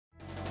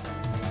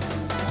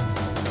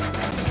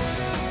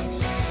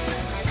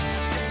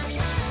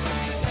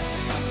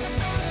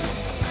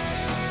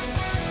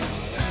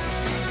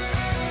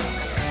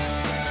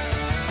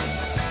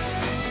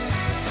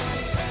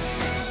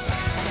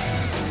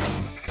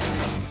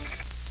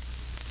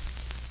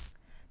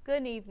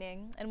Good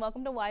evening, and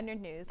welcome to Widener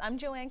News. I'm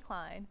Joanne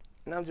Klein.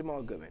 And I'm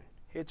Jamal Goodman,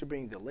 here to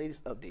bring you the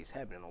latest updates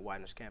happening on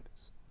Widener's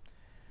campus.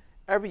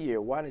 Every year,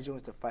 Widener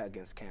joins the fight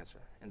against cancer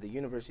in the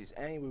university's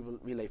annual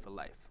Relay for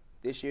Life.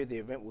 This year, the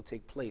event will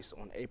take place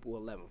on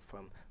April 11th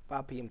from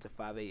 5 p.m. to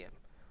 5 a.m.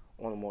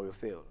 on Memorial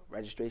Field.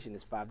 Registration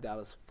is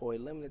 $5 for a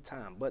limited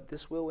time, but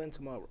this will end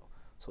tomorrow,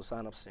 so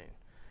sign up soon.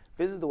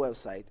 Visit the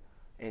website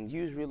and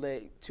use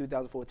Relay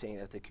 2014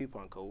 as the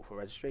coupon code for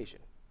registration.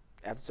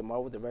 After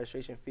tomorrow, the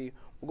registration fee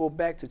will go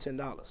back to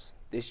 $10.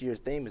 This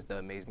year's theme is The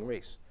Amazing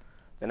Race.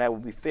 The night will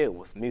be filled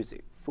with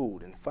music,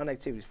 food, and fun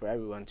activities for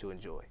everyone to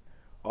enjoy.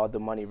 All the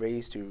money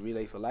raised to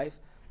Relay for Life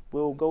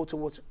will go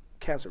towards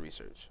cancer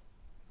research.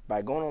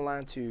 By going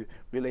online to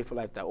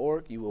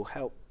relayforlife.org, you will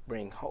help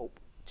bring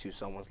hope to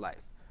someone's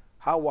life.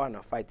 How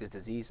Widener fight this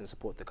disease and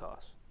support the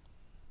cause.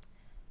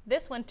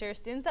 This winter,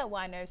 students at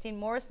Widener have seen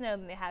more snow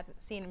than they have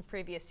seen in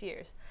previous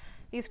years.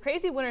 These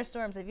crazy winter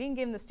storms have even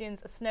given the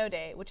students a snow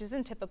day, which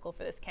isn't typical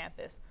for this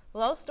campus.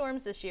 With all the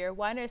storms this year,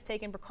 Widener has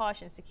taken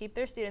precautions to keep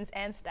their students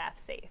and staff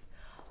safe.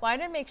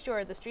 Widener makes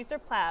sure the streets are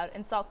plowed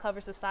and salt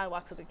covers the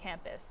sidewalks of the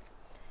campus.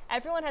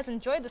 Everyone has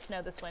enjoyed the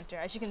snow this winter,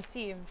 as you can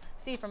see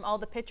from all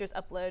the pictures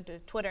uploaded to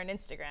Twitter and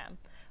Instagram.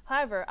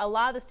 However, a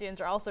lot of the students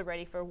are also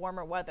ready for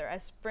warmer weather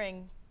as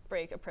spring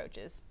break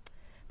approaches.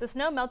 The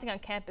snow melting on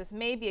campus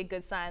may be a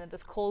good sign that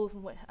this cold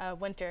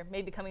winter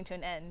may be coming to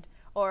an end,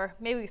 or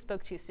maybe we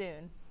spoke too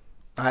soon.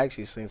 I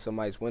actually seen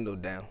somebody's window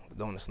down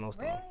during the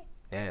snowstorm. Really?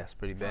 Yeah, it's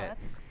pretty bad. Oh,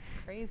 that's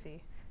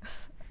crazy.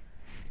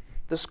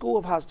 The School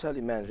of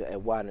Hospitality Management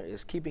at Widener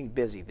is keeping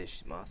busy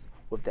this month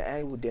with the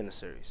annual dinner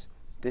series.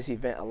 This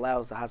event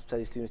allows the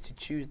hospitality students to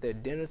choose their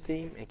dinner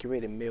theme and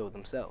create a meal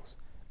themselves.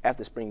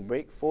 After spring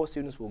break, 4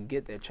 students will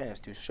get their chance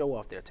to show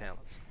off their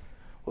talents.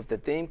 With the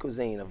themed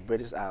cuisine of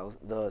British Isles,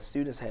 the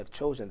students have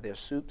chosen their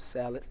soups,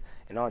 salads,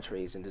 and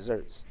entrees and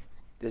desserts.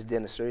 This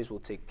dinner series will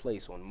take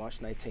place on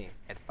March 19th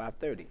at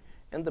 5:30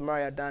 in the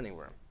Marriott Dining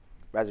Room.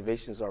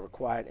 Reservations are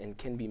required and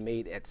can be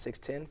made at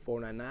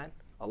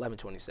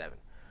 610-499-1127.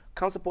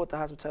 Come support the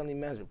Hospitality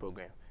Management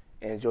Program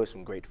and enjoy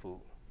some great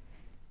food.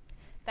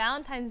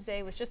 Valentine's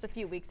Day was just a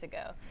few weeks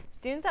ago.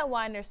 Students at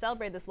Widener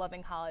celebrate this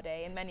loving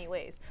holiday in many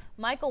ways.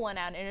 Michael went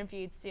out and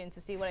interviewed students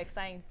to see what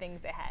exciting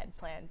things they had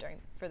planned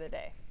for the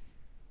day.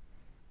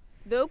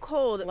 Though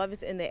cold, love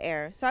is in the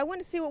air. So I want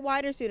to see what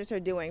Widener students are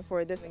doing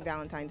for this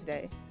Valentine's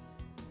Day.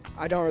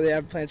 I don't really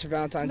have plans for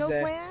Valentine's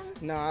Day. No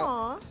plans?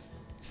 No.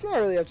 It's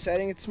not really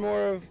upsetting. It's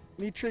more of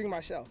me treating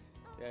myself.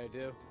 Yeah, I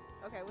do.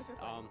 Okay, what's your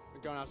plan?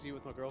 We're going out to eat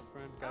with my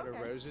girlfriend. Got her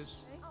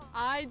roses.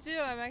 I do.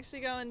 I'm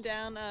actually going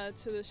down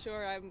to the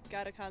shore. I've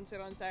got a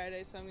concert on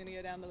Saturday, so I'm going to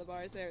go down to the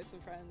bars there with some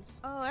friends.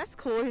 Oh, that's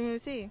cool. Who are you going to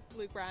see?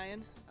 Luke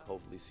Bryan.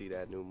 Hopefully see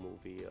that new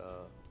movie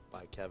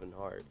by Kevin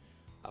Hart.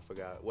 I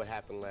forgot what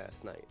happened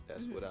last night.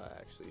 That's what I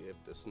actually, if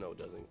the snow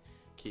doesn't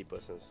keep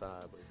us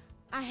inside. But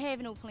I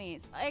have no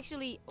plans.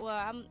 Actually, well,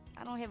 I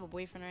don't have a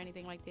boyfriend or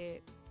anything like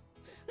that.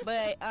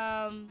 But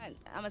I'm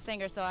a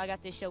singer, so I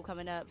got this show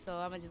coming up. So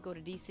I'm gonna just go to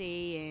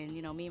DC, and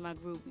me and my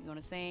group, we're gonna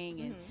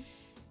sing and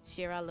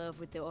share our love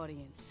with the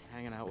audience.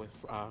 Hanging out with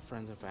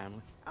friends and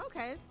family.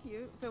 Okay, that's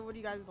cute. So what do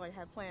you guys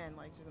have planned?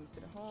 Like, you're gonna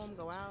sit at home,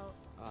 go out?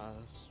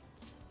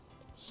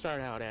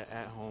 Start out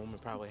at home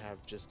and probably have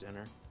just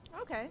dinner.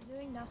 Okay.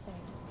 Doing nothing.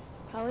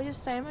 Probably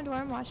just stay in my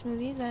dorm, watch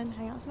movies, and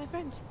hang out with my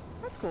friends.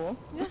 That's cool.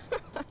 Yeah.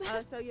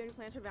 So you have any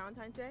plans for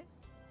Valentine's Day?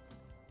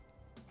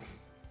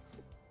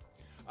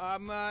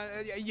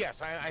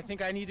 Yes, I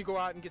think I need to go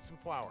out and get some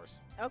flowers.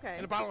 Okay.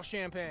 And a bottle of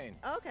champagne.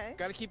 Okay.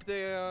 Got to keep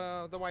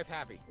the wife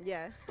happy.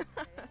 Yeah.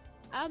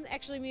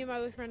 Actually, me and my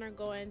boyfriend are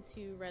going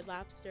to Red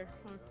Lobster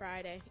on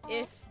Friday,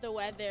 if the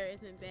weather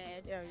isn't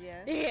bad. Oh,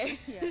 yeah. Yeah.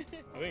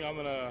 I think I'm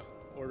going to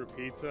order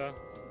pizza,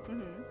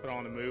 put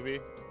on a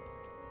movie.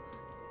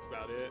 That's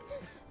about it.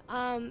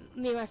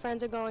 Me and my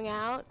friends are going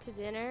out to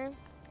dinner,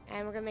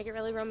 and we're going to make it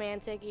really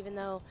romantic, even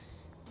though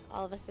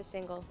all of us are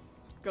single.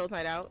 Girls'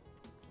 night out?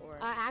 Or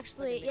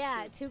actually,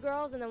 yeah, 2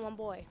 girls and then 1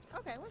 boy.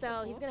 Okay, well, so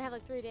cool. He's going to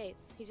have 3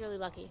 dates. He's really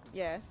lucky.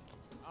 Yeah.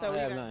 So I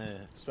have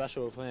nothing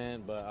special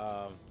planned,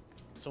 but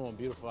someone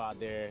beautiful out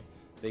there,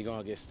 they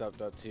going to get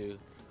stepped up to.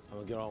 I'm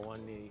going to get on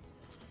one knee.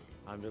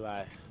 I'm going to be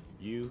like,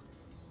 you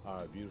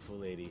are a beautiful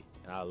lady,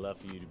 and I'd love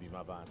for you to be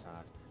my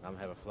Valentine. And I'm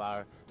going to have a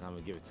flower, and I'm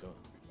going to give it to him.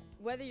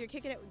 Whether you're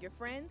kicking it with your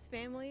friends,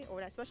 family,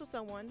 or that special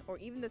someone, or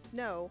even the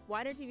snow,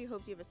 Widener TV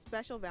hopes you have a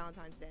special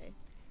Valentine's Day.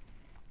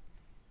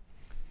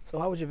 So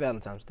how was your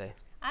Valentine's Day?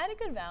 I had a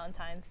good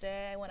Valentine's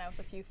Day. I went out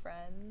with a few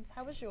friends.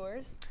 How was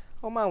yours?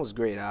 Oh, mine was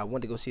great. I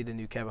went to go see the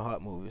new Kevin Hart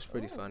movie. It was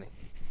pretty funny.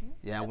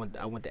 Yeah, I went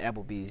to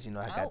Applebee's. I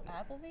got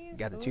Applebee's?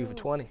 Got the 2 for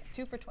 $20.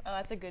 2 for $20. Oh,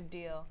 that's a good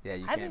deal. Yeah,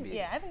 you can't beat it.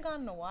 Yeah, I haven't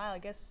gone in a while. I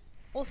guess.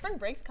 Well, spring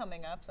break's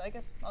coming up, so I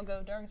guess I'll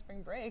go during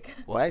spring break.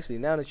 Well, actually,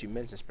 now that you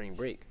mentioned spring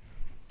break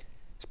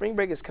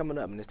is coming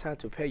up, and it's time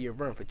to prepare your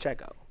room for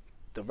checkout.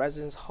 The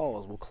residence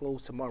halls will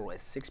close tomorrow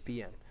at 6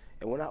 p.m.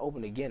 and will not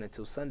open again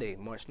until Sunday,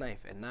 March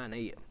 9th at 9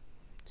 a.m.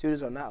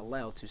 Students are not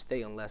allowed to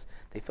stay unless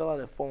they fill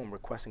out a form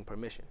requesting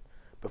permission.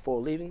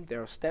 Before leaving,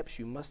 there are steps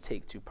you must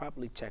take to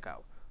properly check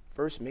out.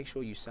 First, make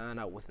sure you sign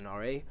out with an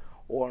RA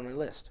or on a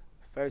list.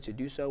 Failure to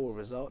do so will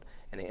result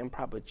in an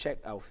improper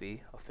checkout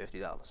fee of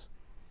 $50.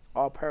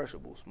 All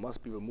perishables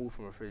must be removed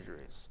from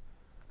refrigerators.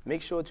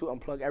 Make sure to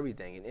unplug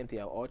everything and empty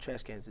out all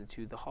trash cans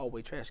into the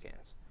hallway trash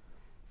cans.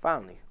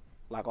 Finally,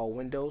 lock all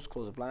windows,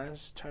 close the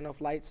blinds, turn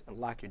off lights, and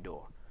lock your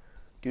door.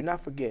 Do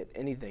not forget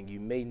anything you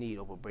may need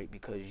over break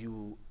because you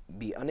will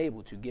be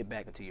unable to get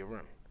back into your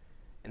room.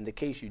 In the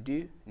case you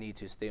do need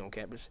to stay on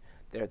campus,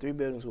 there are 3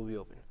 buildings will be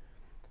open: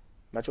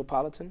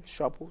 Metropolitan,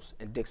 Sharples,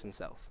 and Dixon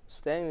South.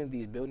 Staying in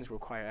these buildings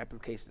require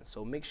applications,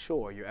 so make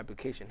sure your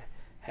application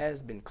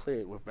has been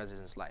cleared with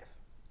Residence Life.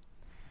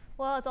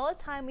 Well, it's all the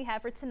time we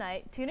have for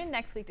tonight. Tune in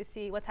next week to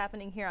see what's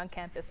happening here on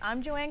campus.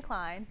 I'm Joanne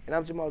Klein. And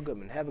I'm Jamal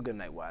Goodman. Have a good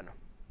night, Widener.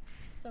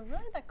 So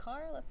really, that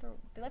car left the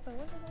windows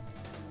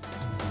open?